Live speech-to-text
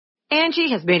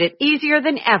Angie has made it easier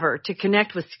than ever to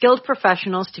connect with skilled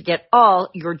professionals to get all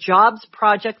your jobs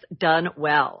projects done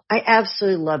well. I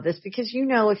absolutely love this because,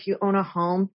 if you own a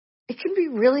home, it can be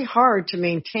really hard to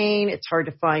maintain. It's hard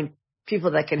to find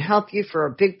people that can help you for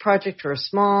a big project or a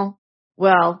small.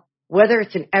 Well, whether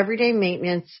it's in everyday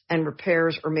maintenance and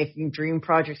repairs or making dream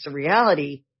projects a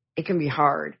reality, it can be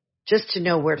hard just to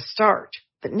know where to start.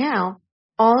 But now,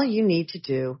 all you need to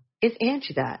do is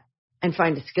Angie that and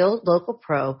find a skilled local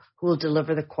pro who will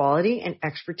deliver the quality and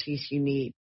expertise you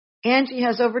need. Angie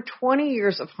has over 20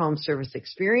 years of home service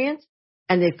experience,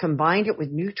 and they've combined it with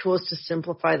new tools to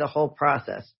simplify the whole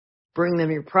process. Bring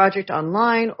them your project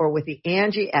online or with the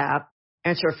Angie app,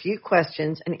 answer a few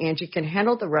questions, and Angie can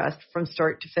handle the rest from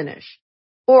start to finish.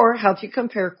 Or help you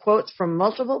compare quotes from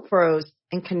multiple pros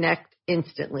and connect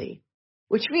instantly,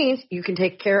 which means you can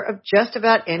take care of just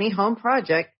about any home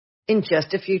project in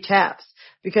just a few taps.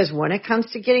 Because when it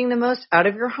comes to getting the most out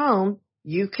of your home,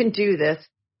 you can do this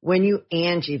when you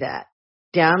Angie that.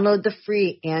 Download the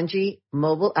free Angie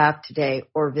mobile app today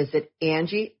or visit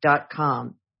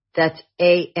Angie.com. That's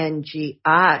ANGI.com.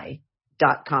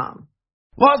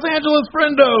 Los Angeles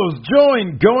friendos,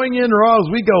 join Going In Raw as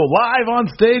we go live on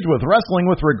stage with Wrestling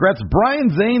with Regrets Brian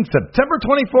Zane September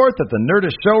 24th at the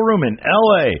Nerdist Showroom in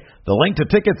L.A. The link to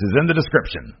tickets is in the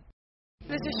description.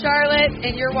 This is Charlotte,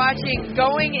 and you're watching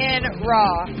Going In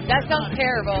Raw. That sounds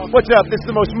terrible. What's up? This is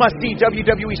the most must-see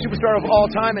WWE superstar of all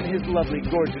time and his lovely,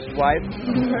 gorgeous wife,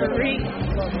 Marie.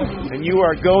 And you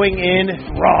are going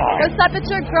in Raw. What's up? It's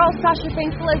your girl, Sasha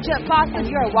Banks, legit boss, and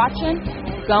you are watching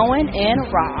Going In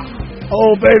Raw.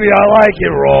 Oh, baby, I like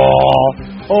it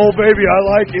raw. Oh, baby, I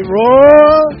like it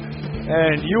raw.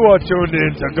 And you are tuned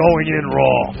in to Going In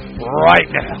Raw right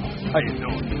now. How you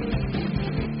doing?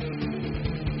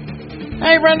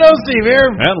 Hey, friendo, Steve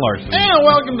here. And Larson. And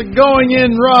welcome to Going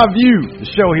In Raw View, the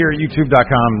show here at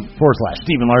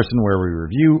youtube.com/Stephen Larson, where we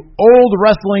review old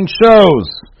wrestling shows.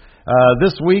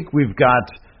 This week, we've got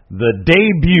the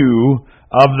debut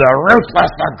of the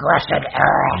Ruthless Aggression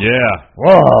Era. Yeah.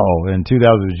 Whoa. In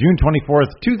June 24th,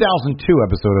 2002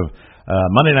 episode of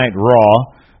Monday Night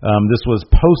Raw. This was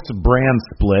post-brand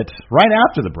split, right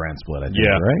after the brand split, I think,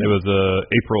 right? It was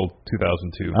April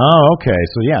 2002. Oh, okay.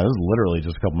 So, yeah, this was literally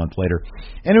just a couple months later.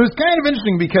 And it was kind of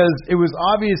interesting because it was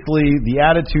obviously the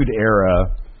Attitude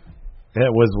Era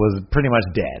that was pretty much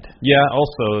dead. Yeah,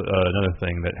 also another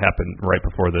thing that happened right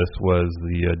before this was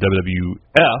the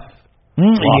WWF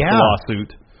lost the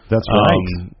lawsuit. That's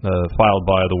right. Filed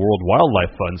by the World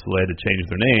Wildlife Fund, so they had to change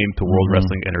their name to World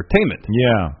Wrestling Entertainment.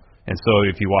 Yeah. And so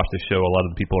if you watch the show, a lot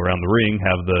of the people around the ring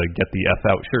have the Get the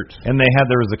F Out shirts. And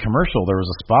there was a commercial, there was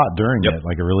a spot during it,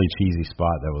 like a really cheesy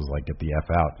spot that was like Get the F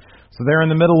Out. So they're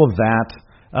in the middle of that.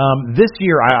 This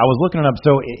year, I was looking it up,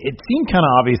 so it seemed kind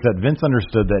of obvious that Vince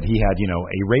understood that he had,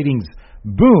 a ratings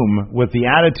boom with the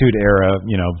Attitude Era,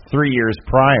 3 years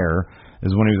prior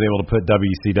is when he was able to put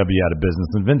WCW out of business.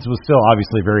 And Vince was still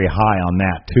obviously very high on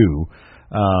that, too.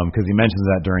 Because he mentions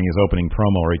that during his opening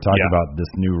promo where he talked about this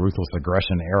new Ruthless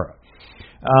Aggression Era.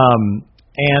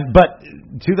 But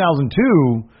 2002,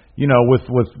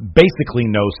 with basically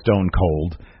no Stone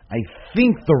Cold, I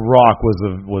think The Rock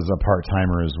was a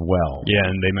part-timer as well. Yeah,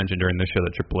 and they mentioned during this show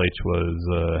that Triple H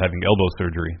was having elbow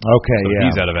surgery. Okay, so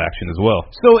he's out of action as well.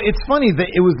 So it's funny that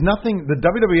it was nothing. The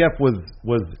WWF was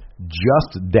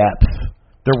just depth.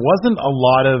 There wasn't a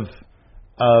lot of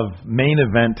main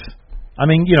event. I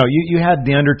mean, you had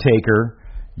The Undertaker,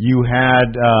 you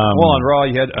had... on Raw,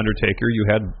 you had Undertaker, you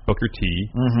had Booker T,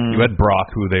 you had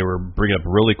Brock, who they were bringing up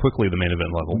really quickly at the main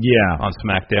event level. Yeah. On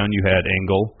SmackDown, you had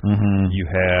Angle, you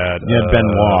had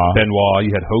Benoit, you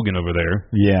had Hogan over there.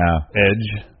 Yeah.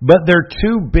 Edge. But their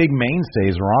two big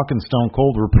mainstays, Rock and Stone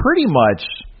Cold, were pretty much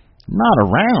not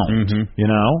around,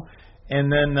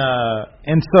 And then,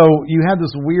 and so you had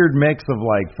this weird mix of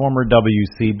like former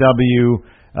WCW,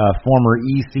 former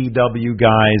ECW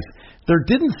guys. There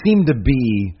didn't seem to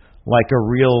be like a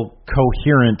real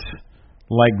coherent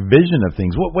like vision of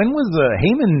things. When was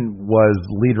Heyman was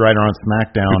lead writer on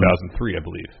SmackDown? 2003, I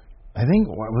believe. I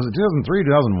think was it 2003,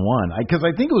 2001? Because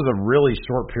I think it was a really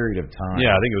short period of time.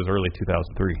 Yeah, I think it was early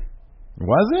 2003.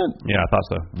 Was it? Yeah, I thought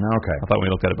so. Okay. I thought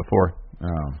we looked at it before.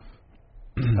 Oh.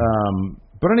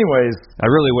 But anyways,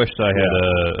 I really wished I had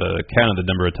counted the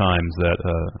number of times that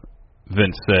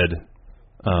Vince said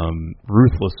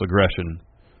ruthless aggression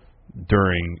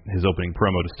during his opening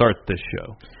promo to start this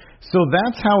show. So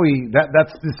that's how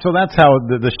that's how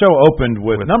the show opened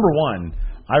with number one.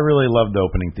 I really loved the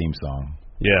opening theme song.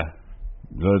 Yeah.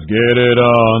 Let's get it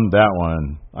on, that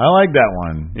one. I like that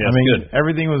one. Yeah, good.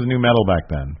 Everything was new metal back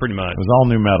then. Pretty much. It was all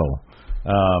new metal.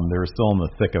 They were still in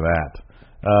the thick of that.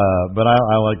 But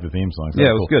I like the theme song. So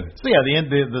yeah, it was good. So yeah,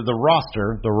 the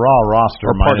roster, the Raw roster,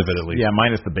 or part of it at least. Yeah,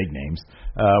 minus the big names.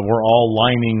 We're all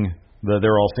lining.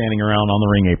 They're all standing around on the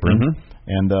ring apron,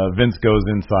 and Vince goes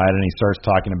inside and he starts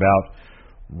talking about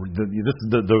this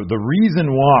is the reason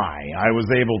why I was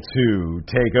able to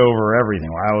take over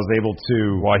everything. Why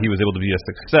he was able to be a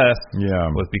success. Yeah,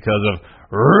 was because of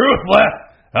ruthless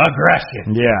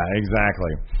aggression. Yeah,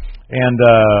 exactly. And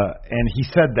he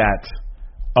said that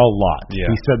a lot. Yeah.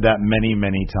 He said that many,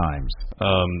 many times.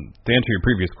 To answer your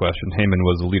previous question, Heyman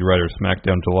was the lead writer of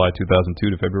SmackDown July 2002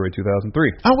 to February 2003.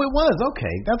 Oh, it was?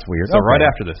 Okay, that's weird. So right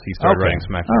after this, he started writing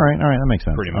SmackDown. All right, that makes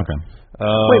sense. Pretty much. Okay.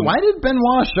 Wait, why did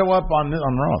Benoit show up on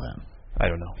Raw then? I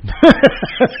don't know.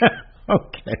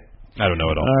 Okay. I don't know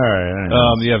at all. All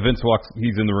right. Yeah, Vince walks.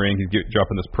 He's in the ring. He's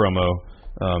dropping this promo,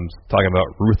 talking about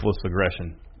ruthless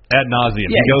aggression ad nauseum.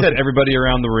 Yeah, he goes to everybody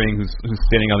around the ring who's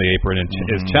standing on the apron and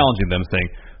is challenging them, saying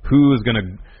who is going to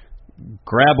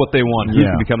grab what they want, who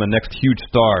can become the next huge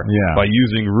star by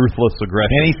using ruthless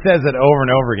aggression. And he says it over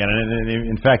and over again.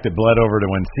 And in fact, it bled over to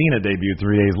when Cena debuted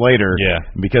 3 days later. Yeah.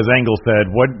 Because Angle said,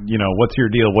 what's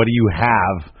your deal? What do you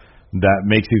have that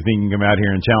makes you think you can come out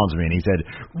here and challenge me? And he said,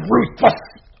 ruthless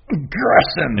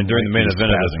aggression. And during the main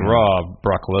event of this Raw,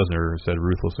 Brock Lesnar said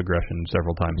ruthless aggression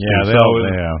several times. Yeah,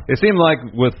 it seemed like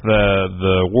with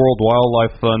the World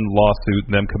Wildlife Fund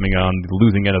lawsuit, them coming on,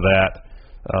 losing into that,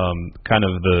 kind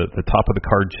of the top of the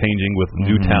card changing with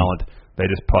new talent. They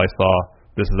just probably saw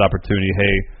this is opportunity.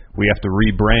 Hey, we have to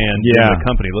rebrand the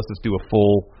company. Let's just do a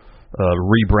full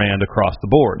rebrand across the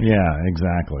board. Yeah,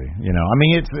 exactly. I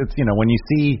mean, it's when you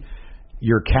see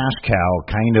your cash cow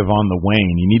kind of on the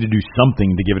wane, you need to do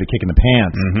something to give it a kick in the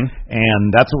pants.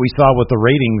 And that's what we saw with the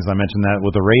ratings. I mentioned that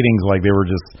with the ratings, like they were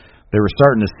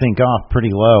starting to sink off pretty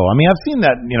low. I mean, I've seen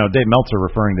that, Dave Meltzer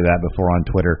referring to that before on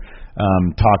Twitter,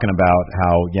 talking about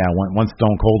how, once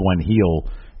Stone Cold went heel,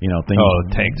 things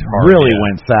tanked hard, really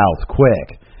went south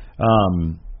quick.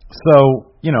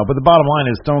 But the bottom line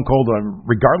is Stone Cold,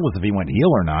 regardless if he went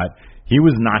heel or not, he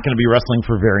was not going to be wrestling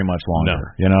for very much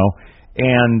longer,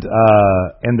 And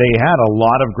they had a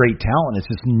lot of great talent. It's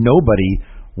just nobody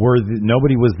was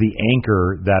the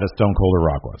anchor that a Stone Cold or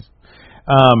Rock was.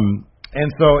 And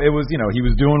so it was,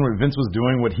 Vince was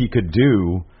doing what he could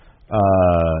do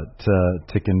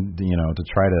to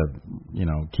try to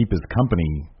keep his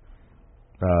company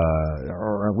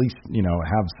or at least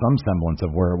have some semblance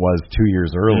of where it was 2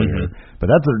 years earlier. But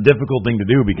that's a difficult thing to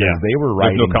do because they were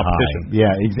riding no competition. high.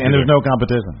 Yeah, and there's no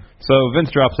competition. So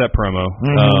Vince drops that promo.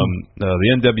 The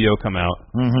NWO come out,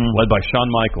 led by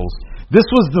Shawn Michaels. This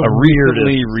was the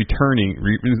recently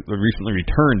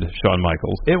returned Shawn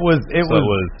Michaels. It was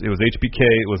HBK,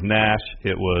 it was Nash,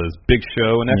 it was Big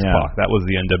Show, and X-Pac. That was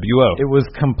the NWO. It was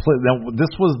complete.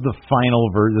 This was the final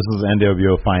version. This was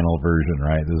NWO final version,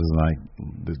 right? This is like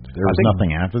there was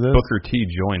nothing after this. Booker T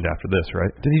joined after this,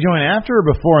 right? Did he join after or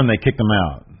before? And they kicked him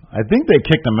out. I think they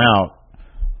kicked him out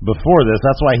before this.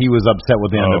 That's why he was upset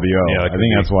with the NWO. Yeah, I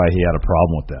think that's why he had a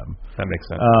problem with them. That makes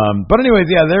sense. But anyways,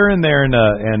 they're in there,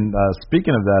 and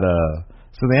speaking of that,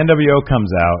 so the NWO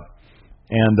comes out,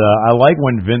 and I like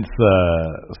when Vince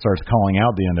starts calling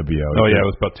out the NWO. Oh yeah, it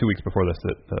was about 2 weeks before this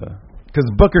because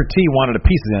Booker T wanted a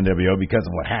piece of the NWO because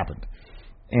of what happened,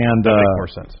 and that makes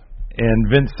more sense. And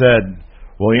Vince said,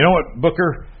 "Well, you know what,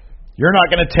 Booker." You're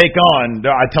not going to take on,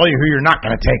 I tell you who you're not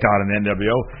going to take on in the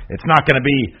NWO. It's not going to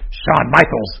be Shawn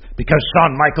Michaels, because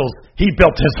Shawn Michaels, he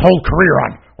built his whole career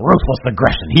on ruthless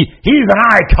aggression. He's an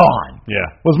icon. Yeah.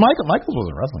 Michaels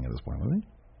wasn't wrestling at this point, was he?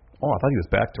 Oh, I thought he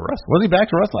was back to wrestling. Was he back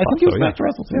to wrestling? I think he was back to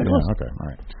wrestling. Yeah, okay, all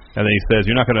right. And then he says,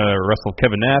 you're not going to wrestle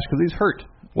Kevin Nash because he's hurt.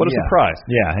 What a surprise.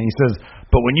 Yeah, and he says,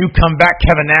 but when you come back,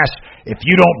 Kevin Nash, if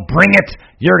you don't bring it,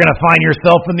 you're going to find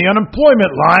yourself in the unemployment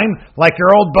line like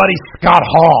your old buddy Scott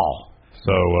Hall.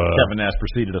 So Kevin Nash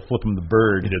proceeded to flip him the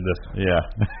bird. He did this. Yeah.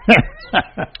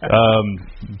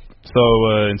 So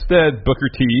instead, Booker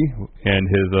T and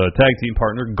his tag team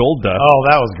partner Goldust. Oh,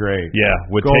 that was great. Yeah,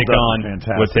 would take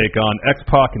on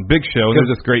X-Pac and Big Show. There's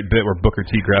this great bit where Booker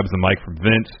T grabs the mic from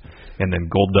Vince, and then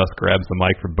Goldust grabs the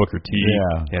mic from Booker T,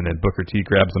 and then Booker T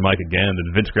grabs the mic again, and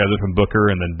then Vince grabs it from Booker,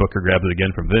 and then Booker grabs it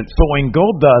again from Vince. But when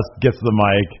Goldust gets the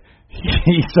mic,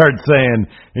 he starts saying,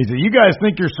 he said, "You guys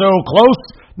think you're so close?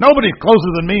 Nobody's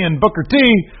closer than me and Booker T.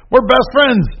 We're best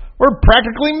friends. We're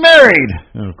practically married."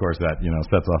 And of course that,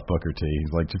 sets off Booker T.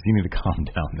 He's like, just, you need to calm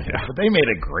down there. Yeah. But they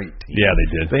made a great team. Yeah, they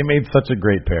did. They made such a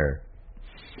great pair.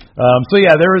 So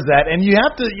yeah, there was that. And you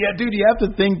have to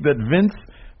think that Vince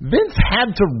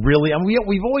had to really,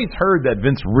 we've always heard that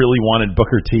Vince really wanted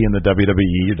Booker T in the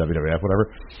WWE or WWF,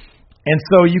 whatever. And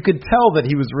so you could tell that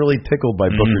he was really tickled by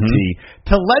Booker T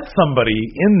to let somebody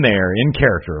in there, in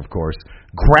character, of course,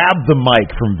 grab the mic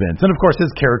from Vince. And, of course,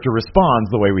 his character responds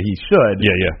the way he should.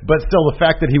 Yeah. But still, the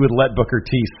fact that he would let Booker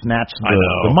T snatch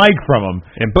the mic from him.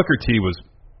 And Booker T was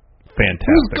fantastic.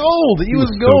 He was gold. He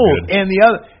was gold. So and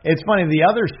it's funny, the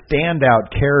other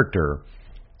standout character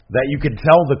that you could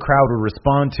tell the crowd would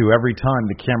respond to every time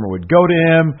the camera would go to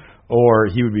him or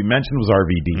he would be mentioned was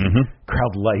RVD.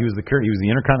 Crowd, he was the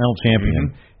Intercontinental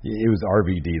Champion. It was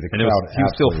RVD. The crowd he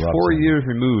was still 4 him. years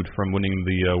removed from winning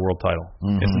the world title.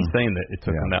 It's insane that it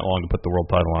took him that long to put the world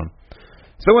title on.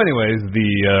 So, anyways,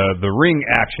 the ring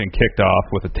action kicked off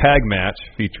with a tag match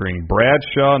featuring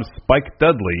Bradshaw and Spike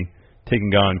Dudley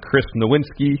taking on Chris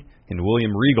Nowinski and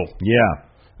William Regal.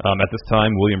 Yeah. At this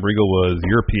time, William Regal was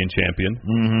European champion.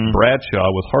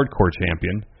 Bradshaw was hardcore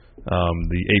champion.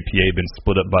 The APA had been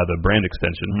split up by the brand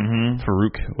extension.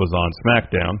 Farouk was on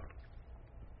SmackDown.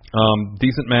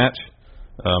 Decent match.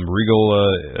 Regal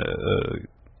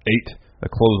ate a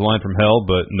clothesline from hell,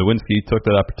 but Nowinski took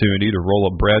that opportunity to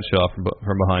roll up Bradshaw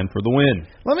from behind for the win.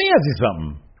 Let me ask you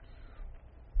something.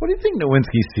 What do you think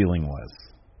Nowinski's ceiling was?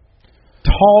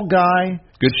 Tall guy,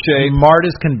 good shape, smart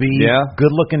as can be,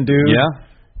 good looking dude. Yeah.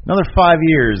 Another 5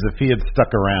 years if he had stuck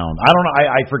around. I don't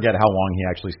know. I forget how long he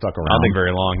actually stuck around. I don't think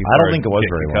very long. I don't think it was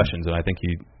very concussions, long. And I think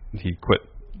he quit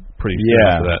pretty soon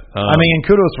after that. I mean,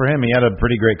 kudos for him. He had a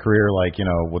pretty great career,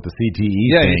 with the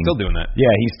CTE thing. He's still doing that. Yeah,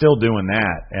 he's still doing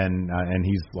that, and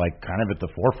he's kind of at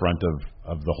the forefront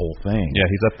of the whole thing. Yeah,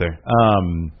 he's up there.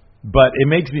 But it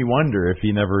makes me wonder if he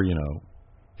never,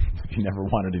 if he never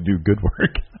wanted to do good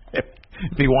work,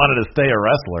 if he wanted to stay a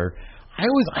wrestler. I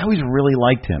always really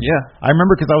liked him. Yeah. I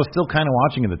remember because I was still kind of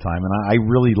watching at the time, and I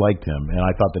really liked him, and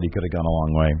I thought that he could have gone a long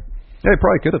way. Yeah, he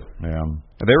probably could have. Yeah.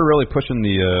 They were really pushing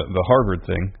the Harvard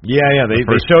thing. Yeah. They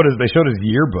showed his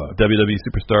yearbook. WWE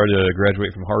superstar to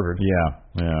graduate from Harvard.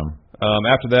 Yeah.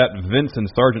 After that, Vince and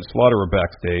Sergeant Slaughter were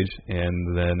backstage, and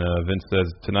then Vince says,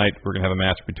 tonight we're going to have a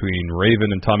match between Raven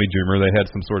and Tommy Dreamer. They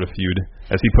had some sort of feud,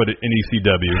 as he put it, in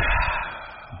ECW.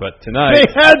 But tonight... They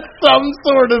had some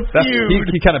sort of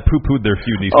feud. He kind of poo-pooed their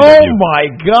feud in ECW. Oh,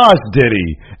 my gosh, did he?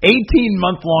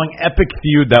 18-month-long epic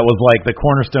feud that was like the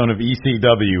cornerstone of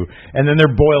ECW, and then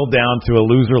they're boiled down to a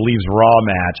loser leaves Raw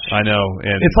match. I know.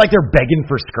 And it's like they're begging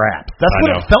for scraps. That's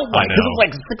what it felt like. Because it was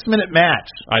like a 6-minute match.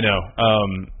 I know.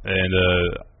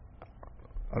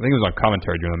 I think it was on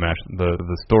commentary during the match. The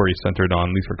story centered on,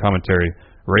 at least for commentary,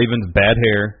 Raven's bad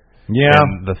hair. Yeah.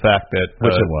 And the fact that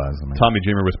Tommy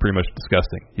Dreamer was pretty much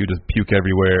disgusting. He would just puke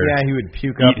everywhere. Yeah, he would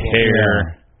puke eat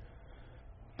hair.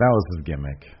 Yeah. That was his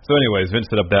gimmick. So anyways, Vince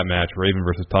set up that match, Raven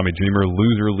versus Tommy Dreamer.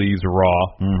 Loser leaves Raw.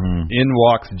 In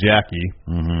walks Jackie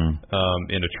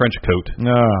in a trench coat.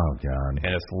 Oh, God.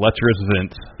 And it's lecherous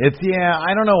Vince.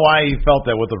 I don't know why he felt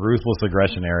that with the Ruthless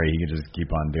Aggression era he could just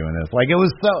keep on doing this. Like, it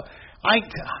was so...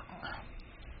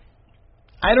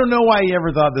 I don't know why he ever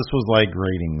thought this was like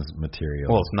ratings material.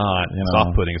 Well, it's not.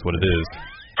 Off-putting is what it is.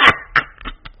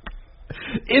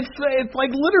 It's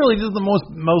like literally just the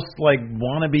most like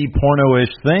wannabe porno-ish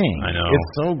thing. I know.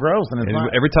 It's so gross, and it's not.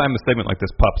 Every time a segment like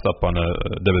this pops up on a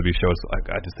WWE show, it's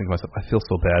like I just think to myself, I feel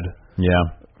so bad.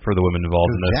 Yeah. For the women involved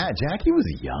in this. Jackie was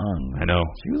young. I know.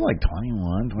 She was like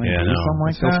 21, 22, something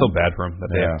like that. I feel so bad for them that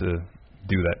they have to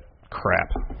do that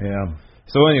crap. Yeah.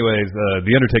 So anyways,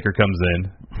 the Undertaker comes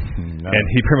in, and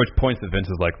he pretty much points at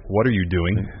Vince as like, what are you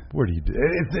doing? What are you doing?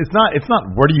 It's not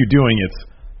what are you doing,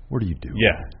 it's what are you doing?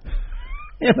 Yeah.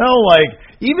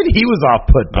 Even he was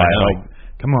off put by it. Like,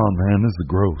 come on, man, this is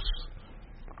gross.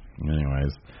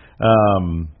 Anyways.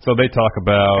 So they talk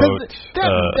about...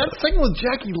 that segment with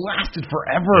Jackie lasted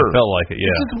forever. It felt like it,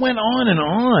 yeah. It just went on and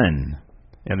on.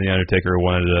 And the Undertaker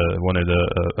wanted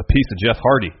a piece of Jeff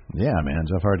Hardy. Yeah, man,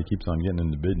 Jeff Hardy keeps on getting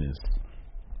into business.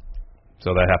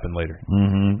 So that happened later.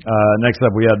 Next up,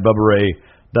 we had Bubba Ray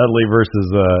Dudley versus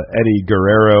Eddie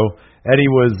Guerrero. Eddie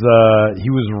was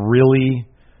really,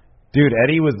 dude.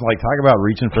 Eddie was like, talk about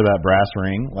reaching for that brass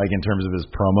ring, like in terms of his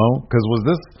promo. Because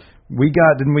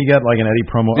didn't we get like an Eddie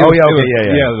promo? Yeah.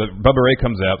 Bubba Ray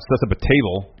comes out, sets up a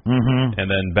table, and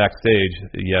then backstage,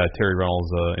 Terry Reynolds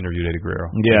interviewed Eddie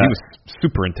Guerrero. Yeah, he was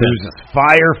super intense. It was just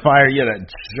fire. Yeah, that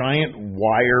giant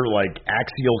wire, like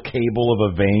axial cable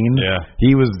of a vein. Yeah,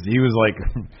 he was like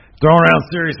throwing around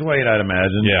serious weight, I'd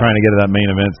imagine, trying to get to that main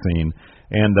event scene.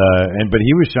 But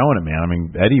he was showing it, man. I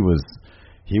mean, Eddie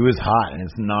was hot, and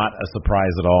it's not a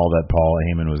surprise at all that Paul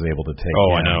Heyman was able to take.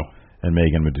 Oh, I know. And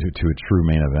make him to a true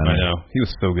main event. I know. He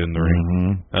was so good in the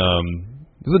ring.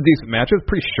 It was a decent match. It was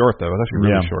pretty short, though. It was actually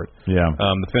really short. Yeah.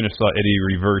 The finish saw Eddie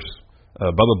reverse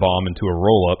Bubba Bomb into a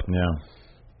roll-up. Yeah.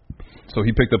 So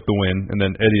he picked up the win, and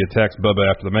then Eddie attacks Bubba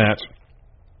after the match.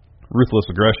 Ruthless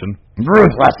aggression.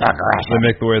 Ruthless aggression. They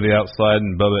make the way to the outside,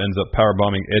 and Bubba ends up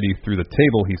powerbombing Eddie through the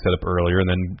table he set up earlier.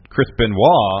 And then Chris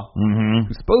Benoit,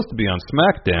 who's supposed to be on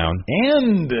SmackDown,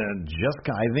 and just,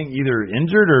 I think, either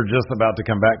injured or just about to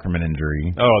come back from an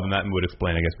injury. Oh, then that would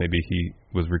explain. I guess maybe he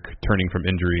was returning from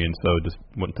injury and so just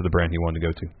went to the brand he wanted to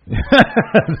go to.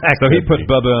 So he put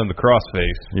Bubba on the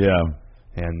crossface. Yeah.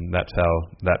 And that's how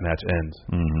that match ends.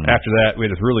 After that, we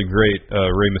had this really great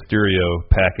Rey Mysterio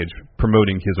package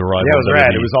promoting his arrival. Yeah, it was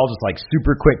rad. It was all just like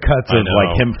super quick cuts of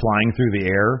like him flying through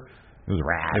the air. It was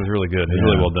rad. It was really good. It was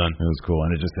really well done. It was cool.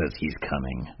 And it just says, he's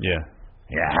coming. Yeah.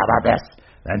 Yeah, how about this?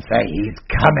 Then say, he's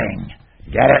coming.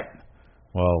 Get it?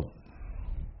 Well,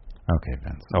 okay,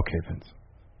 Vince. Okay, Vince.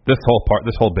 This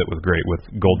whole bit was great with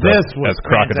Goldust as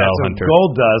Crocodile Hunter.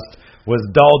 Goldust was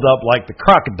dolled up like the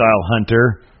Crocodile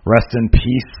Hunter. Rest in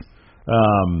peace.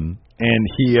 And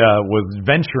he was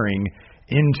venturing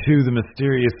into the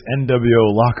mysterious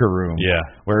NWO locker room. Yeah.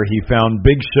 Where he found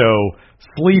Big Show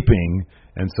sleeping.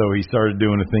 And so he started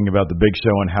doing a thing about the Big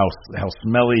Show and how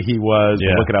smelly he was.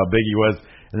 Yeah. Look at how big he was.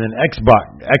 And then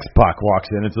X-Pac walks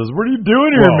in and says, "What are you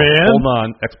doing here, man?" Hold on.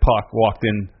 X-Pac walked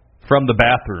in from the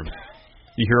bathroom.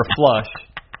 You hear a flush.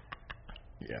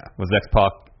 Yeah. Was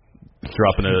X-Pac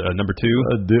dropping a number 2?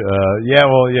 Yeah,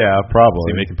 probably.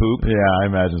 Is he making poop? Yeah,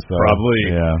 I imagine so. Probably.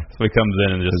 Yeah. So he comes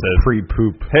in and just says,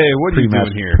 pre-poop. "Hey, what are you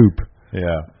doing here?" Poop.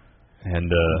 Yeah.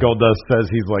 And Goldust says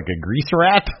he's like a grease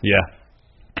rat. Yeah.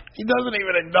 He doesn't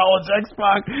even acknowledge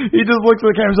X-Pac. He just looks at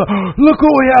the camera and says, "Look who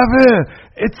we have here.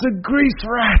 It's a grease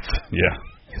rat." Yeah.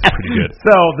 Pretty good.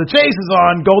 So the chase is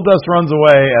on. Goldust runs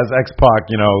away as X-Pac,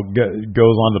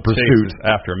 goes on the pursuit. Chases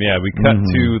after him. Yeah, we cut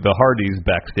to the Hardys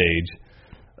backstage.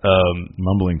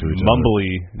 Mumbling to each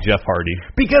Mumbly other. Jeff Hardy.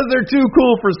 Because they're too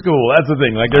cool for school. That's the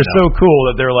thing. Like, they're so cool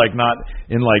that they're, like, not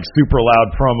in, like, super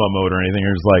loud promo mode or anything.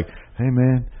 They're just like, "Hey,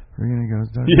 man, we're going to go."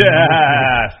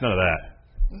 Yes! None of that.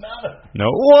 No.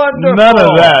 Wonderful.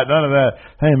 None of that.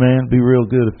 "Hey, man, it'd be real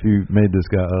good if you made this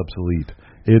guy obsolete.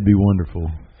 It'd be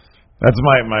wonderful." That's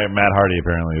my Matt Hardy,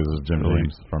 apparently. It was Jim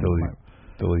Williams.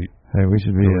 Delete. "Hey, we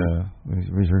should be,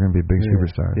 we're going to be big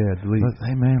superstars." Yeah, delete.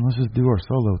 "Hey, man, let's just do our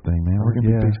solo thing, man. We're going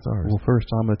to be big stars." Well, first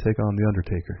I'm going to take on The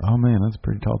Undertaker. "Oh, man, that's a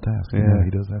pretty tall task." Yeah.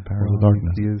 He does have powers of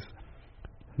darkness. He is.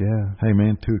 Yeah. "Hey,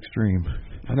 man, too extreme."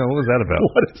 I know, what was that about?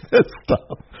 What is this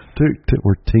stuff?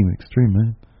 We're Team Extreme,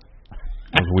 man.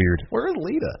 That was weird. Where is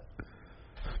Lita?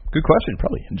 Good question.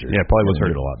 Probably injured. Yeah, probably was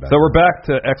hurt a lot better. So we're back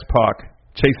to X-Pac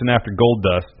chasing after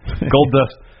Goldust.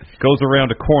 Goldust goes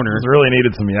around a corner. Really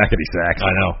needed some yakety sax.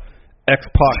 I know.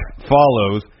 X-Pac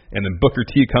follows, and then Booker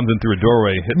T comes in through a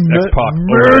doorway, hits X-Pac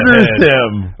murders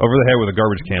him over the head with a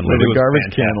garbage can lid.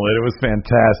 It was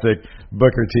fantastic.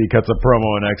 Booker T cuts a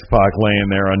promo and X-Pac laying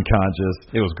there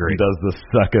unconscious. It was great. Does the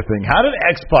sucker thing. How did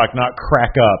X-Pac not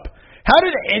crack up? How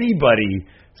did anybody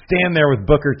stand there with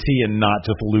Booker T and not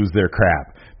just lose their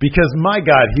crap? Because, my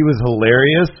God, he was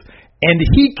hilarious, and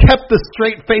he kept the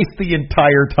straight face the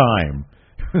entire time.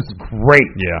 It was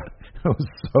great. Yeah. It was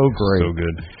so great. So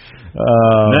good.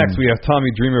 Next, we have Tommy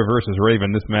Dreamer versus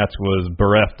Raven. This match was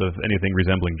bereft of anything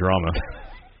resembling drama.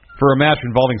 For a match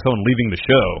involving someone leaving the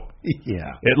show,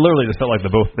 yeah, it literally just felt like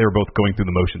they were both going through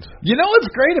the motions. You know what's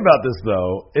great about this,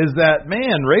 though, is that,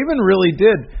 man, Raven really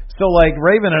did. So, like,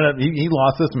 Raven ended up, he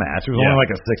lost this match. It was only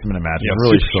like a 6-minute match. It was a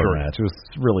really short match. It was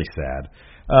really sad.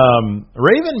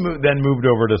 Raven then moved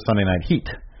over to Sunday Night Heat.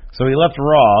 So he left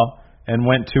Raw and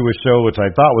went to a show which I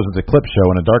thought was a clip show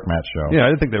and a dark match show. Yeah, I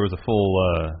didn't think there was a full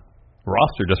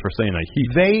roster just for Sunday Night Heat.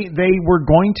 They were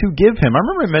going to give him. I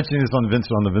remember mentioning this on the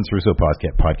Vince Russo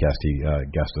podcast he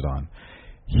guested on.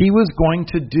 He was going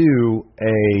to do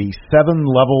a 7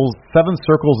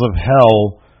 circles of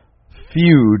hell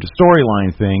feud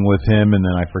storyline thing with him, and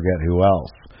then I forget who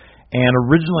else. And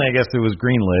originally, I guess it was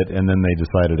greenlit, and then they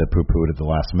decided to poo-poo it at the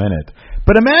last minute.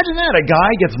 But imagine that. A guy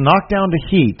gets knocked down to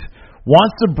Heat,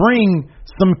 wants to bring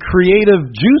some creative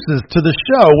juices to the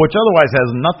show, which otherwise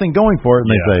has nothing going for it,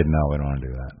 and they say, "No, we don't want to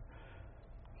do that."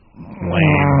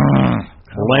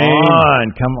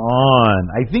 Lame. Come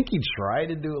on. I think he tried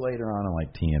to do it later on in,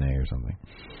 like, TNA or something.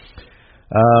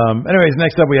 Anyways,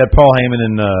 next up we had Paul Heyman,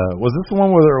 and was this the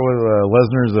one with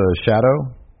Lesnar's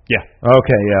shadow? Yeah.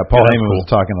 Okay, yeah. Paul Heyman cool. was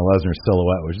talking to Lesnar's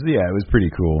silhouette, which, it was pretty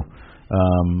cool.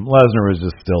 Lesnar was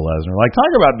just still Lesnar. Like,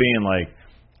 talk about being, like,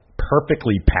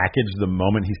 perfectly packaged the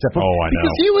moment he stepped up. Oh, I know.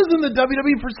 Because he was in the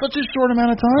WWE for such a short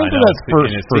amount of time. I know.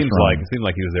 It seemed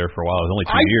like he was there for a while. It was only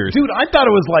 2 years. Dude, I thought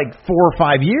it was like 4 or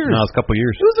 5 years. No, it was a couple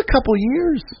years. It was a couple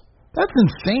years. That's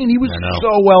insane. He was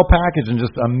so well packaged and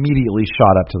just immediately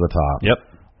shot up to the top. Yep.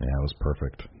 Yeah, it was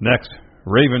perfect. Next,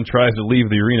 Raven tries to leave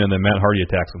the arena, and then Matt Hardy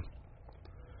attacks him.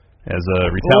 As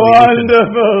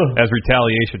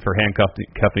retaliation for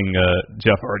handcuffing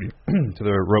Jeff Hardy to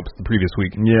the ropes the previous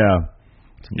week. Yeah.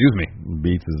 Excuse me.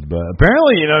 Beats his butt.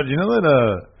 Apparently, you know that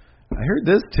I heard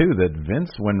this too, that Vince,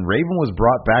 when Raven was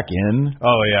brought back in.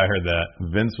 Oh yeah, I heard that.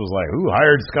 Vince was like, "Who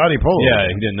hired Scotty Polo?"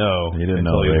 Yeah, he didn't know. He didn't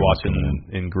until know he was watching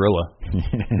in Gorilla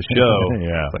the show.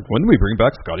 Yeah. It's like, when do we bring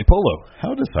back Scotty Polo?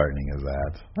 How disheartening is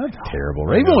that? That's terrible.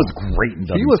 Raven was great in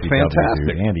WCW. He was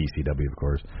fantastic. And ECW, of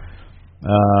course.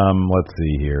 Let's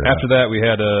see here. After that, we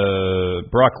had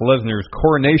Brock Lesnar's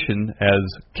coronation as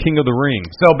King of the Ring.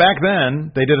 So back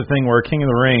then, they did a thing where King of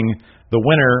the Ring, the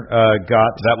winner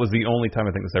got. That was the only time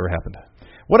I think this ever happened.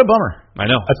 What a bummer! I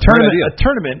know. A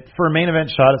tournament for a main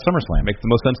event shot at SummerSlam. Makes the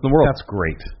most sense in the world. That's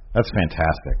great. That's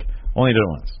fantastic. Only did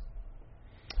it once.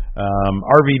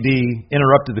 RVD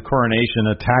interrupted the coronation,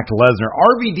 attacked Lesnar.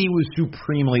 RVD was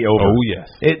supremely over. Oh,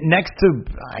 yes. Next to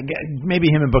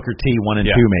maybe him and Booker T, 1 and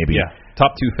 2 maybe. Yeah,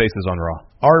 top 2 faces on Raw.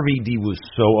 RVD was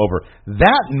so over.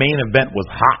 That main event was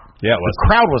hot. Yeah, it was. The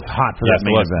crowd was hot for that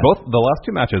main event. Both the last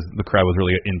 2 matches the crowd was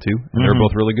really into, and they were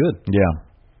both really good. Yeah.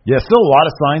 Yeah, still a lot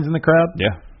of signs in the crowd.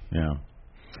 Yeah. Yeah.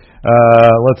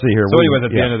 Let's see here. So anyways,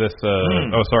 at the end of this,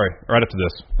 right after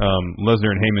this, Lesnar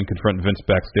and Heyman confront Vince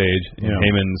backstage, and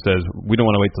Heyman says, "We don't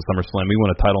want to wait till SummerSlam. We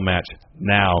want a title match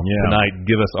now, tonight.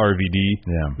 Give us RVD."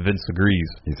 Yeah. Vince agrees.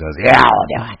 He says, "Yeah, I'll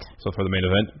do it." So for the main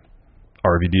event,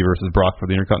 RVD versus Brock for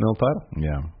the Intercontinental title.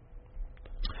 Yeah.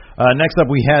 Next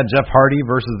up, we had Jeff Hardy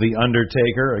versus The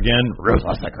Undertaker. Again,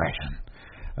 ruthless aggression.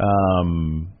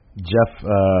 Jeff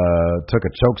took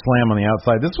a choke slam on the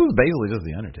outside. This was basically just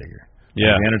The Undertaker.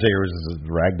 Yeah. The Undertaker was just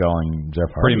ragdolling Jeff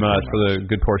Hardy. Pretty much for the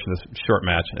good portion of this short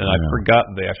match. And I forgot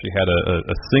they actually had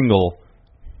a single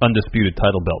undisputed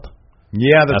title belt.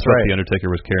 Yeah, that's right. What The Undertaker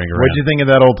was carrying around. What'd you think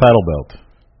of that old title belt?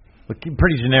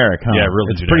 Pretty generic, huh? Yeah,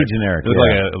 really it's generic. Pretty generic. It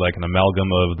was like an amalgam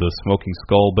of the Smoking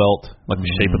Skull belt, like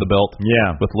the shape of the belt.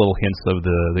 Yeah. With little hints of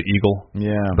the Eagle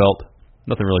belt.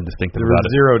 Nothing really distinctive about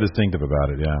it. Zero distinctive about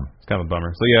it, yeah. It's kind of a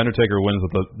bummer. So, yeah, Undertaker wins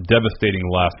with a devastating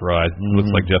last ride. Looks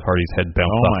like Jeff Hardy's head bounced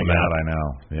off the mat. Oh, my God, I know.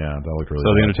 Yeah, that looked really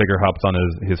So, The Undertaker hops on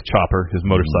his chopper, his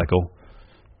motorcycle,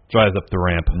 drives up the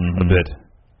ramp a bit.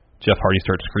 Jeff Hardy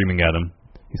starts screaming at him.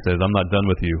 He says, "I'm not done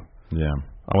with you. Yeah.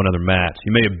 I want another match.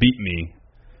 You may have beat me,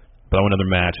 but I want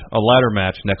another match. A ladder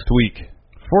match next week."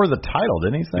 For the title,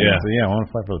 didn't he say? Yeah. So, I want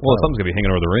to fight for the title. Well, something's going to be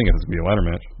hanging over the ring if it's going to be a ladder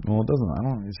match. Well,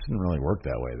 it shouldn't really work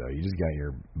that way, though. You just got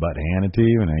your butt handed to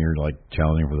you, and now you're, like,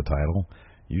 challenging for the title.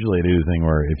 Usually they do the thing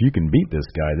where if you can beat this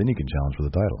guy, then you can challenge for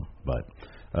the title. But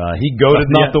he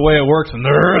goaded That's not the way it works in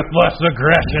the ruthless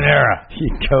aggression era. He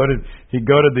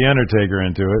goaded The Undertaker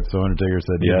into it, so Undertaker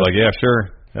said, He's like, yeah,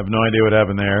 sure. I have no idea what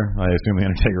happened there. I assume The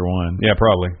Undertaker won. Yeah,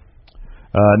 probably.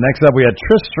 Next up, we had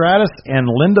Trish Stratus and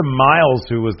Linda Miles,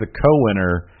 who was the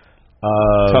co-winner.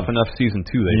 Tough Enough Season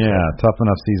 2, they said. Tough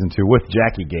Enough Season 2 with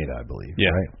Jackie Gaeta, I believe. Yeah.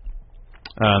 Right?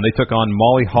 They took on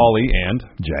Molly Holly and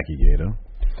Jackie Gaeta.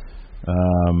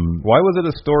 Why was it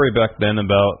a story back then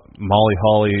about Molly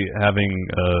Holly having,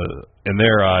 in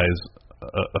their eyes,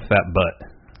 a fat butt?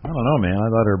 I don't know, man. I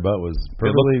thought her butt was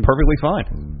perfectly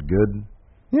fine. Good.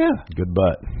 Yeah, good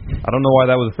butt. I don't know why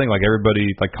that was a thing. Like everybody,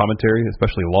 like commentary,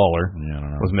 especially Lawler,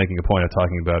 was making a point of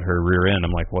talking about her rear end.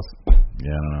 I'm like, what's?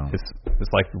 Yeah, I don't know.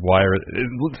 It's like why? It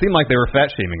seemed like they were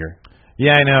fat shaming her.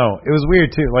 Yeah, I know. It was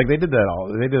weird too. Like they did that.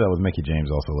 They did that with Mickie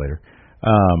James also later.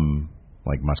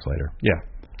 Like much later. Yeah,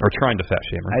 or trying to fat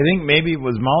shame her. I think maybe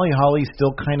was Molly Holly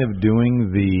still kind of doing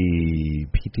the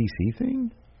PTC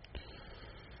thing.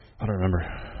 I don't remember.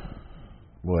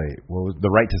 Wait, what was the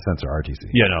right to censor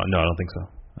RTC? Yeah, no, I don't think so.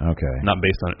 Okay. Not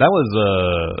based on it. That was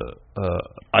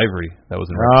Ivory. That was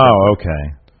in. Oh, okay.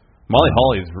 Molly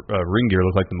Holly's ring gear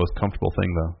looked like the most comfortable thing,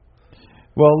 though.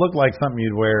 Well, it looked like something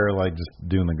you'd wear, like just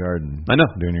doing the garden. I know.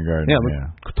 Doing your garden. Yeah,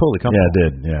 totally comfortable. Yeah, it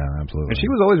did. Yeah, absolutely. And she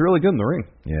was always really good in the ring.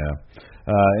 Yeah.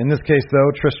 In this case, though,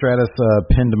 Trish Stratus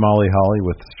pinned Molly Holly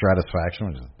with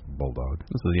Stratusfaction, which is Bulldog.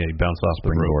 This is he bounced off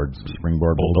the rope.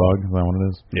 Springboard Bulldog. Is that what it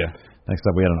is? Yeah. Next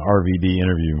up, we had an RVD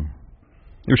interview.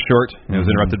 It was short. It was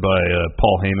interrupted by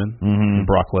Paul Heyman and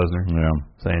Brock Lesnar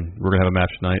saying, "We're going to have a match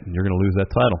tonight, and you're going to lose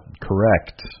that title."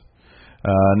 Correct.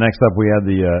 Next up, we had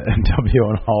the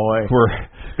NWO in Hallway.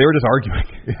 They were just arguing.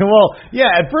 Well,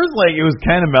 yeah, at first, like, it was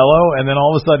kind of mellow, and then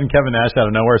all of a sudden, Kevin Nash out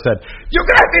of nowhere said, "You're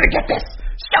going to have to get this!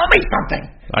 Show me something!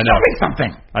 I know. Show me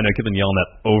something!" I know, I kept on yelling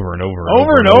that over and over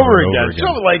and over again. So,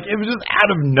 like, it was just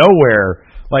out of nowhere.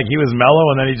 Like, he was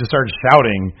mellow, and then he just started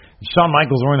shouting. Shawn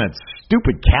Michaels wearing that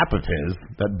stupid cap of his.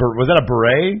 Was that a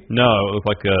beret? No, it looked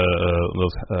like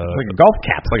like a golf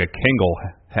cap. Like a Kangol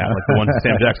hat, like the one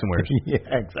Sam Jackson wears. Yeah,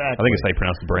 exactly. I think it's how you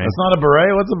pronounce the beret. It's not a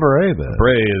beret. What's a beret then?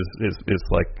 Beret is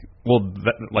like, well,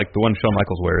 like the one Shawn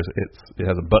Michaels wears. It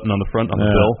has a button on the front on the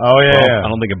bill. Oh yeah. I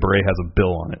don't think a beret has a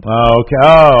bill on it. Oh okay.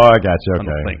 Oh, I got you. Okay. I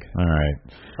don't think. All right.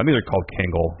 I think they're called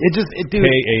Kangol. Dude,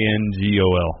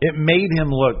 Kangol. It made him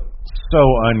look so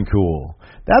uncool.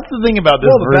 That's the thing about this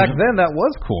version. Back then that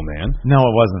was cool, man. No,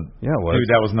 it wasn't. Yeah, it was. Dude,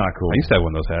 that was not cool. I used to have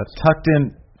one of those hats. Tucked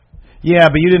in. Yeah,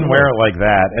 but you didn't wear it like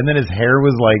that. And then his hair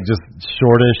was like just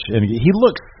shortish, and he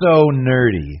looked so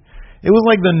nerdy. It was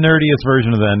like the nerdiest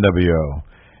version of the NWO.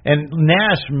 And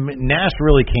Nash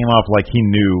really came off like he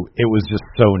knew it was just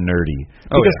so nerdy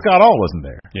because Scott Hall wasn't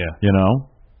there. Yeah, you know.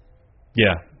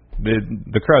 Yeah,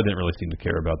 the crowd didn't really seem to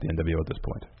care about the NWO at this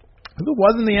point. It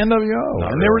wasn't the NWO,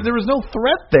 and really. there was no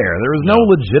threat there. There was no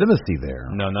legitimacy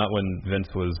there. No, not when Vince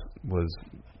was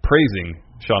praising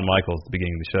Shawn Michaels at the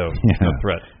beginning of the show. Yeah. No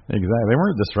threat. Exactly. They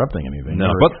weren't disrupting anything. No,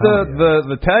 but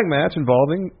the tag match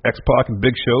involving X-Pac and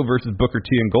Big Show versus Booker T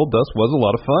and Goldust was a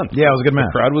lot of fun. Yeah, it was a good match.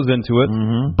 The crowd was into it.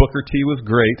 Mm-hmm. Booker T was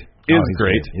great. Is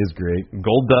great.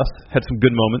 Goldust had some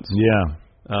good moments. Yeah.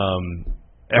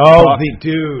 X-Pac,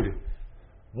 dude.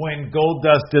 When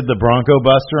Goldust did the Bronco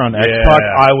Buster on X-Pac,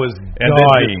 I was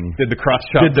dying. Did the crotch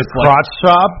chop.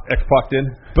 X-Pac did.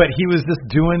 But he was just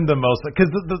doing the most,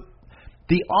 because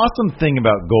the awesome thing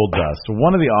about Goldust,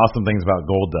 one of the awesome things about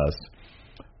Goldust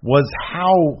was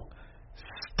how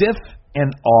stiff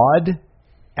and odd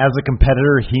as a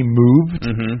competitor he moved,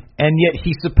 and yet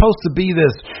he's supposed to be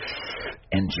this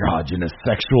androgynous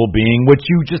sexual being, which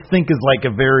you just think is like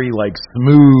a very like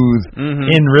smooth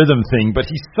in rhythm thing, but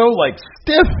he's so like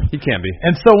stiff. He can be.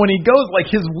 And so when he goes, like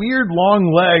his weird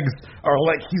long legs are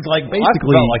like, he's like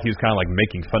basically. I felt like he was kind of like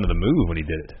making fun of the move when he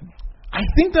did it. I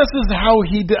think this is how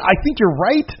he did. I think you're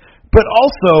right, but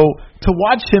also to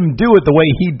watch him do it the way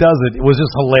he does it, it was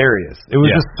just hilarious. It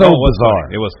was just so bizarre.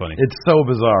 It was funny. It's so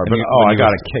bizarre. But I got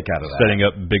a kick out of that. Setting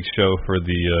up Big Show for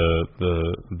the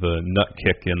nut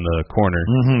kick in the corner.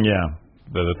 Yeah.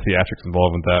 The theatrics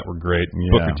involved with that were great.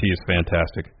 Yeah. Booker T is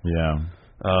fantastic. Yeah.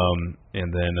 And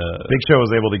then Big Show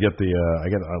was able to get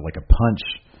like a punch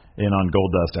in on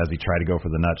Goldust as he tried to go for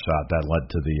the nut shot. That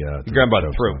led to the he grabbed by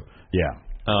the throat. Yeah.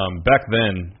 Back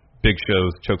then, Big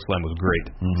Show's chokeslam was great.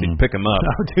 So you put him up.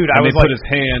 Oh, dude, put his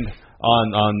hand on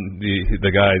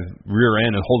the guy's rear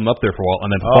end and hold him up there for a while,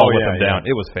 and then fall with him down.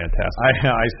 It was fantastic.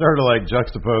 I started to like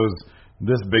juxtapose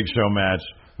this Big Show match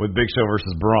with Big Show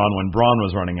versus Braun when Braun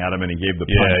was running at him and he gave the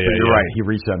punch. But you're right. He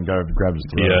reached out and grabbed his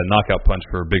throat. The knockout punch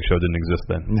for Big Show didn't exist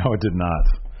then. No, it did not.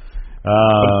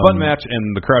 Fun match, and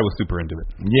the crowd was super into it.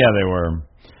 Yeah, they were.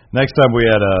 Next up, we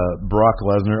had Brock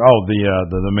Lesnar. Oh,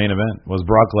 the main event was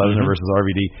Brock Lesnar versus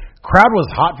RVD. Crowd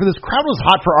was hot for this. Crowd was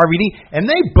hot for RVD, and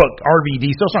they booked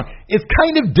RVD so strong. It's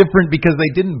kind of different because they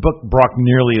didn't book Brock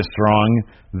nearly as strong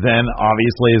then,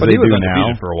 obviously, as they do now. He was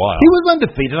undefeated for a while. He was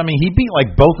undefeated. I mean, he beat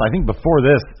like both. I think before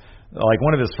this, like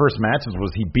one of his first matches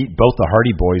was he beat both the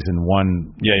Hardy Boys in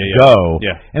one go.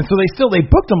 Yeah. And so they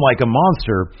booked him like a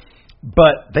monster.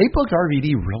 But they booked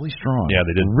RVD really strong. Yeah,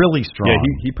 they did. Really strong. Yeah,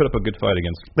 he put up a good fight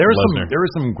against Lesnar. There were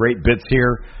some great bits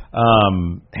here.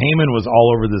 Heyman was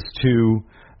all over this too.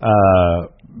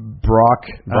 Brock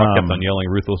kept on yelling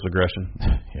ruthless aggression.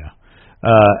 Yeah.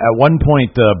 At one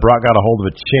point, Brock got a hold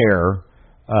of a chair,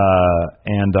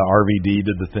 and RVD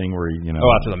did the thing where he,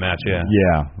 after the match, yeah.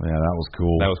 Yeah, that was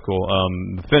cool. That was cool.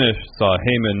 The finish saw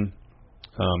Heyman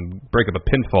break up a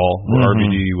pinfall where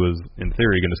RVD was, in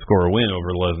theory, going to score a win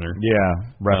over Lesnar.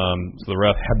 Yeah. So the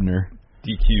ref Hebner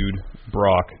DQ'd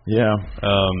Brock. Yeah.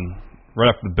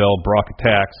 Right after the bell, Brock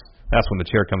attacks. That's when the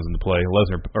chair comes into play.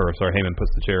 Heyman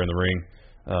puts the chair in the ring.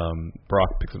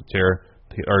 Brock picks up the chair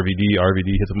to hit RVD.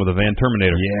 RVD hits him with a Van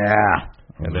Terminator. Yeah.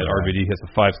 And then RVD hits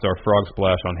a 5-star frog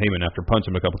splash on Heyman after punching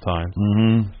him a couple times.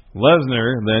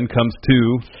 Lesnar then comes to,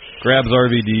 grabs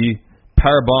RVD,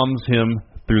 power bombs him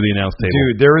through the announce table.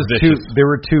 Dude, there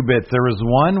were two bits. There was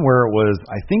one where it was,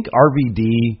 I think RVD,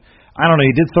 I don't know,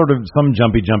 he did sort of some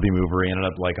jumpy move where he ended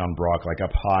up like on Brock, like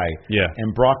up high. Yeah.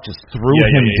 And Brock just threw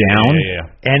him down.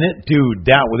 Yeah. And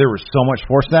there was so much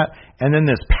force to that. And then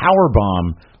this power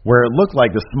bomb where it looked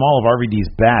like the small of RVD's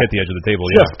back hit the edge of the table,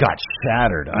 just got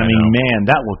shattered. I mean,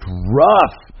 man, that looked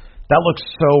rough. That looked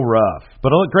so rough. But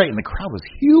it looked great, and the crowd was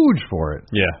huge for it.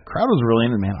 Yeah. The crowd was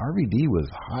really into it. Man, RVD was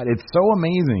hot. It's so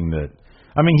amazing that,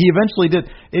 I mean, he eventually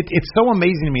did. It's so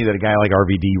amazing to me that a guy like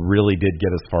RVD really did get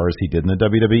as far as he did in the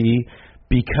WWE,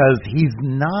 because he's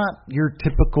not your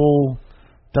typical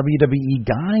WWE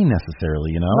guy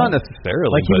necessarily, Not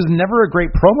necessarily. Like, he was never a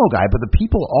great promo guy, but the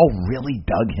people all really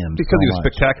dug him because he was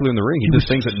spectacular in the ring. He did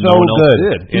things that so no one else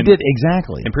did. He did,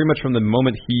 exactly. And pretty much from the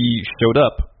moment he showed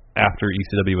up after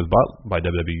ECW was bought by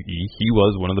WWE, he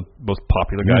was one of the most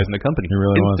popular guys in the company. He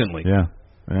really instantly. was.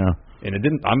 Yeah. And it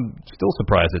didn't. I'm still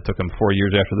surprised it took him 4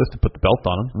 years after this to put the belt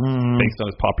on him, based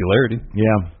on his popularity.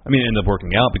 Yeah. I mean, it ended up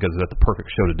working out because it's the perfect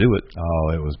show to do it.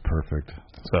 Oh, it was perfect.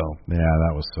 So yeah,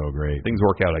 that was so great. Things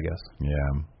work out, I guess.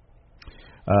 Yeah.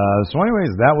 So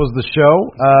anyways, that was the show.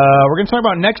 We're going to talk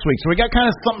about next week. So we got kind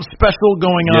of something special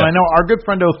going on. Yes. I know our good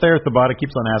friend Othair Thabata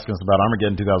keeps on asking us about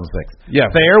Armageddon 2006.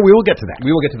 Yeah. Fair, we will get to that.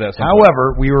 We will get to that.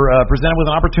 However, we were presented with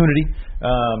an opportunity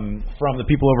from the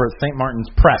people over at St.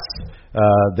 Martin's Press.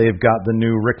 They've got the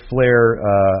new Ric Flair,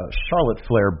 Charlotte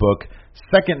Flair book,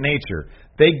 Second Nature.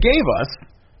 They gave us,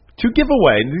 to give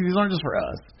away, these aren't just for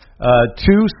us,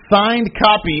 2 signed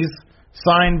copies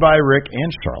signed by Rick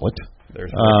and Charlotte.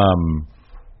 There's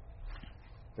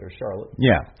Charlotte.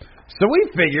 Yeah. So we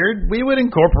figured we would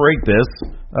incorporate this.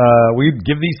 We'd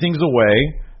give these things away,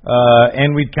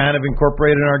 and we'd kind of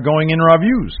incorporate it in our Going In Raw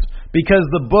views. Because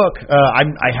the book,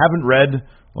 I haven't read,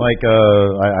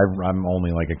 I'm only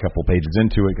like a couple pages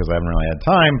into it because I haven't really had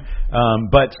time.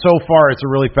 But so far, it's a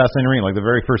really fascinating read. Like the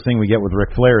very first thing we get with Ric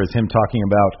Flair is him talking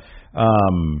about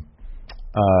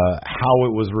how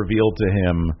it was revealed to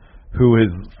him who his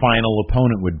final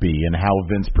opponent would be and how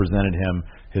Vince presented him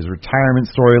his retirement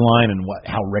storyline and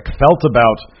how Rick felt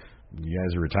about, you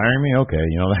guys are retiring me? Okay,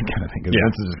 that kind of thing. Because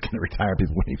Vince is just going to retire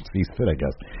people when he sees fit, I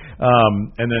guess.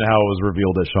 And then how it was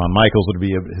revealed that Shawn Michaels would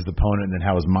be his opponent and then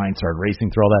how his mind started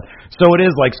racing through all that. So it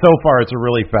is so far it's a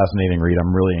really fascinating read.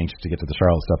 I'm really anxious to get to the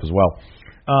Charlotte stuff as well.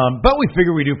 But we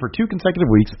figured we'd do for 2 consecutive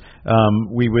weeks.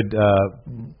 We would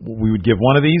give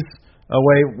one of these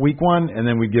away week 1, and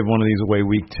then we'd give one of these away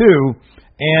week 2.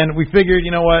 And we figured,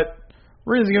 you know what?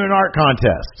 We're just doing an art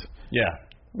contest. Yeah.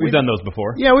 We've done those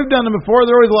before. Yeah, we've done them before.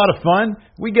 They're always a lot of fun.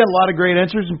 We get a lot of great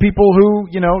answers from people who,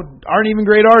 aren't even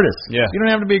great artists. Yeah. You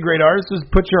don't have to be a great artist. Just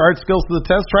put your art skills to the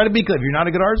test. Try to be clever. If you're not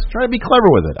a good artist, try to be clever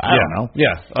with it. I don't know.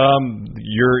 Yeah.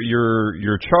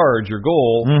 Your charge, your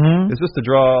goal is just to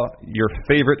draw your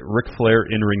favorite Ric Flair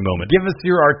in-ring moment. Give us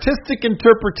your artistic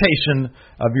interpretation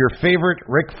of your favorite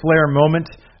Ric Flair moment.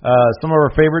 Some of our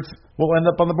favorites will end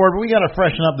up on the board, but we got to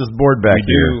freshen up this board back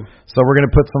here. So we're going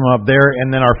to put some up there,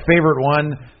 and then our favorite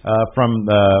one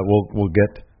we'll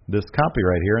get this copy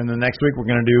right here, and then next week we're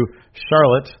going to do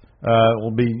Charlotte.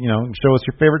 Will be show us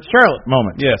your favorite Charlotte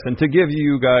moment. Yes, and to give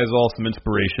you guys all some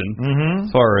inspiration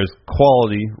as far as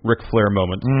quality Ric Flair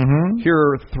moments, here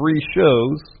are 3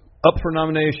 shows up for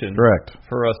nomination. Correct.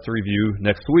 For us to review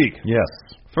next week. Yes.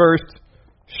 First,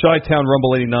 Chi-Town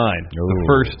Rumble 89, the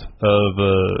first of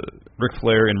Ric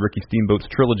Flair and Ricky Steamboat's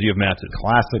trilogy of matches.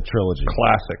 Classic trilogy.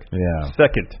 Classic. Yeah.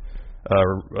 Second,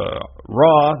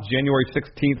 Raw, January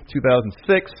 16th,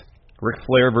 2006, Ric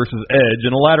Flair versus Edge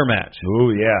in a ladder match.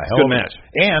 Ooh, yeah. Good match.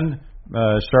 And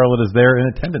Charlotte is there in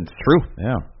attendance. True.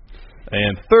 Yeah.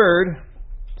 And third,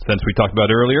 since we talked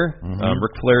about earlier,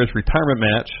 Ric Flair's retirement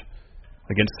match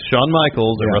against Shawn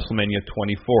Michaels at WrestleMania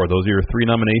 24. Those are your 3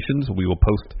 nominations. We will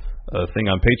post a thing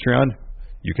on Patreon.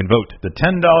 You can vote. The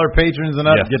 $10 patrons and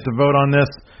up get to vote on this.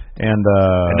 And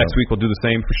next week we'll do the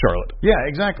same for Charlotte. Yeah,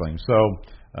 exactly. So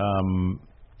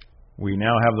we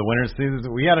now have the winners.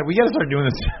 We got to start doing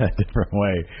this a different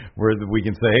way, where we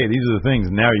can say, hey, these are the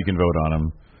things. Now you can vote on them.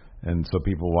 And so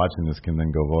people watching this can then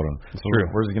go vote on them. It's true.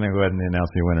 We're just going to go ahead and announce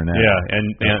the winner now. Yeah, and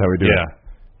that's how we do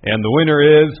it. And the winner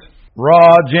is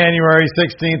Raw, January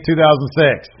 16th,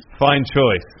 2006. Fine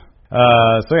choice.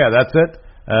 So yeah, that's it.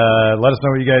 Let us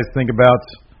know what you guys think about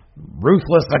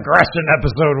Ruthless Aggression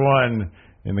Episode 1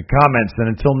 in the comments. And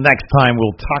until next time,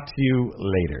 we'll talk to you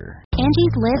later.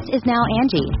 Angie's List is now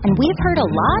Angie, and we've heard a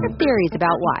lot of theories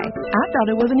about why. I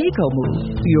thought it was an eco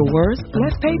move. Fewer words,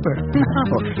 less paper.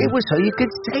 No, it was so you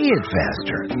could say it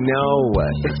faster. No,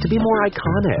 it's to be more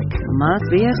iconic. Must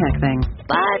be a tech thing.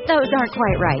 But those aren't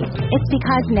quite right. It's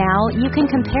because now you can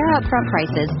compare upfront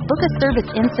prices, book a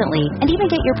service instantly, and even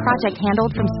get your project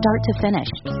handled from start to finish.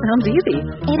 Sounds easy.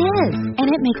 It is, and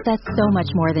it makes us so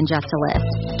much more than just a list.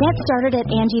 Get started at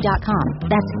Angie.com.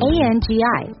 That's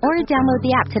ANGI, or download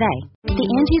the app today. The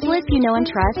Angie's List you know and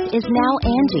trust is now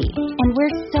Angie, and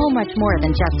we're so much more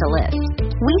than just a list.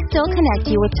 We still connect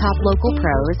you with top local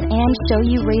pros and show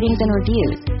you ratings and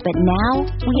reviews, but now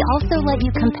we also let you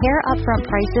compare upfront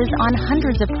prices on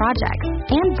hundreds of projects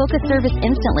and book a service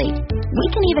instantly. We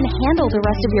can even handle the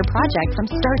rest of your project from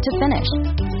start to finish.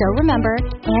 So remember,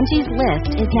 Angie's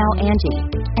List is now Angie,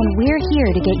 and we're here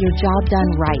to get your job done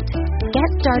right. Get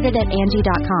started at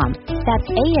Angie.com. That's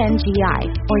ANGI,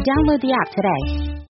 or download the app today.